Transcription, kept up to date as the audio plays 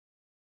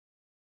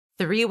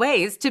3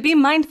 ways to be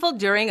mindful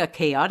during a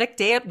chaotic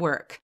day at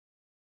work.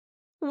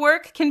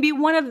 Work can be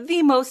one of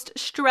the most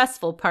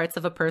stressful parts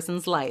of a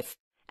person's life,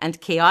 and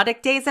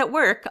chaotic days at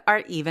work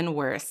are even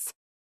worse.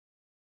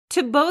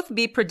 To both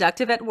be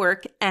productive at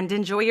work and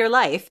enjoy your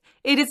life,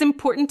 it is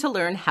important to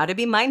learn how to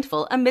be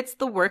mindful amidst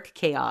the work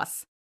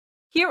chaos.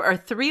 Here are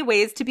 3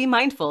 ways to be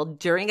mindful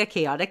during a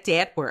chaotic day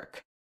at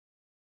work.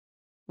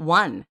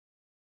 1.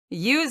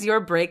 Use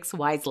your breaks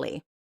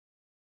wisely.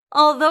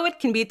 Although it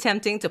can be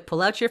tempting to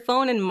pull out your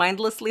phone and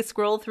mindlessly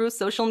scroll through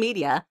social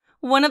media,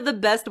 one of the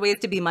best ways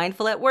to be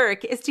mindful at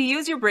work is to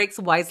use your breaks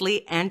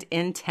wisely and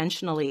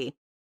intentionally.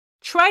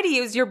 Try to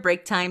use your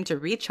break time to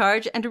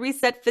recharge and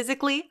reset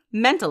physically,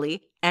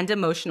 mentally, and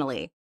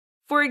emotionally.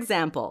 For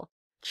example,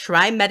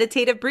 try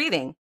meditative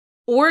breathing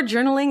or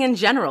journaling in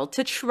general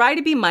to try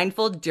to be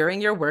mindful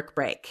during your work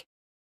break.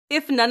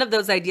 If none of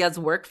those ideas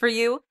work for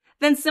you,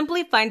 then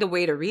simply find a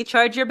way to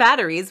recharge your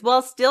batteries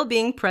while still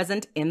being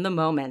present in the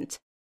moment.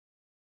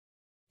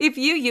 If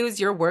you use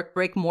your work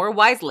break more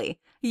wisely,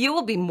 you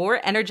will be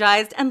more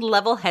energized and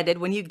level-headed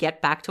when you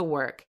get back to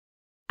work.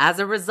 As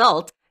a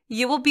result,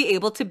 you will be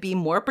able to be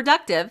more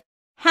productive,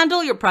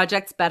 handle your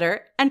projects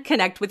better, and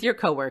connect with your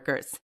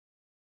coworkers.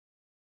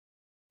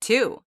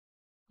 2.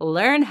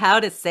 Learn how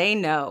to say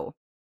no.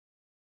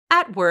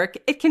 At work,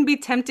 it can be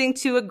tempting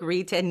to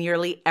agree to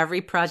nearly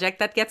every project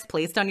that gets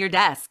placed on your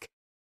desk.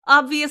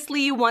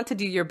 Obviously, you want to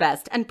do your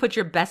best and put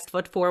your best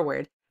foot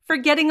forward for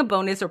getting a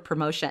bonus or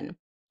promotion.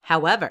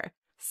 However,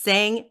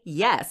 saying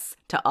yes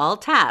to all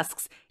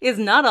tasks is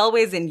not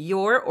always in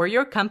your or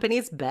your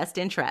company's best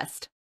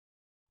interest.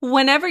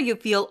 Whenever you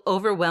feel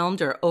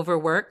overwhelmed or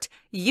overworked,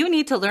 you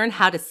need to learn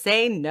how to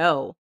say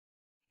no.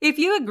 If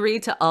you agree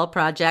to all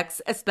projects,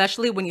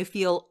 especially when you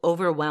feel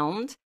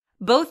overwhelmed,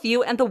 both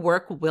you and the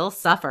work will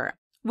suffer,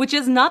 which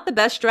is not the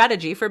best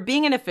strategy for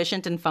being an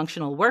efficient and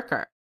functional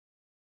worker.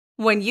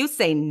 When you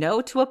say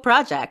no to a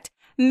project,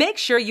 make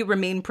sure you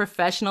remain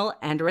professional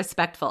and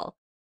respectful.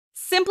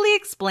 Simply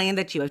explain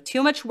that you have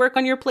too much work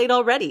on your plate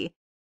already.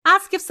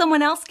 Ask if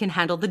someone else can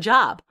handle the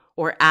job,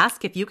 or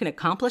ask if you can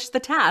accomplish the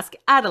task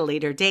at a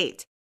later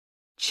date.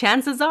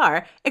 Chances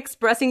are,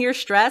 expressing your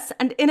stress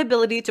and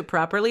inability to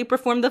properly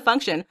perform the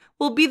function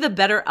will be the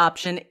better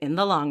option in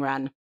the long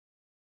run.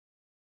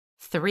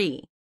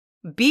 3.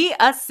 Be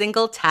a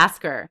single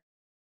tasker.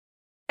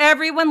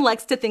 Everyone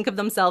likes to think of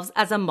themselves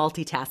as a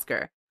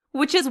multitasker,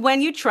 which is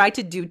when you try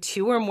to do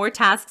 2 or more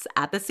tasks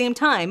at the same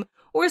time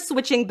or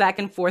switching back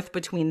and forth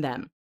between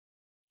them.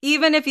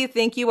 Even if you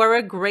think you are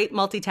a great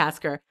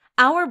multitasker,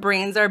 our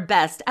brains are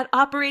best at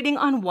operating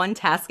on one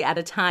task at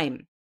a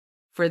time.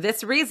 For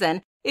this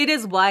reason, it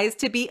is wise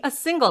to be a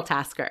single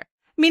tasker,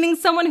 meaning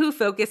someone who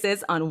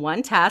focuses on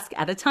one task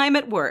at a time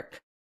at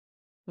work.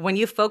 When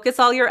you focus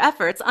all your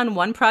efforts on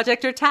one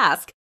project or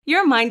task,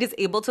 your mind is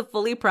able to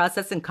fully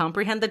process and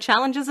comprehend the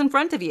challenges in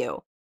front of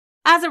you.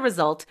 As a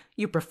result,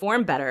 you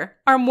perform better,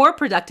 are more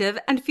productive,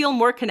 and feel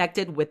more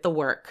connected with the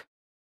work.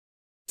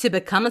 To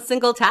become a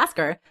single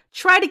tasker,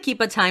 try to keep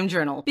a time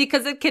journal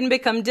because it can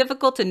become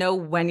difficult to know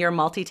when you're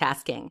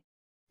multitasking.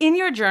 In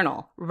your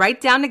journal, write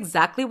down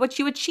exactly what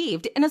you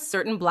achieved in a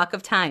certain block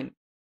of time.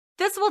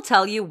 This will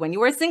tell you when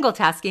you are single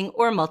tasking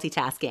or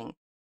multitasking.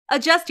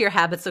 Adjust your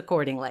habits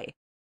accordingly.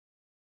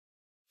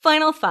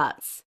 Final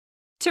thoughts.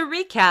 To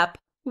recap,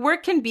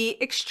 work can be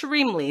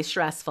extremely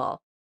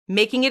stressful,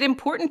 making it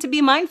important to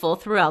be mindful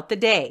throughout the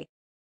day.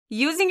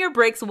 Using your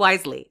breaks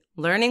wisely,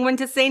 learning when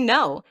to say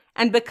no,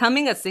 and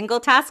becoming a single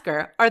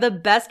tasker are the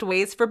best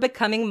ways for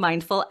becoming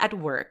mindful at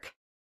work.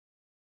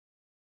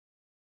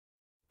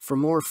 For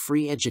more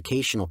free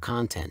educational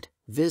content,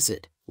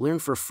 visit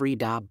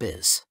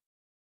learnforfree.biz.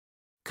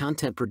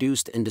 Content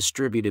produced and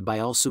distributed by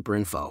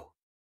AllSuperInfo.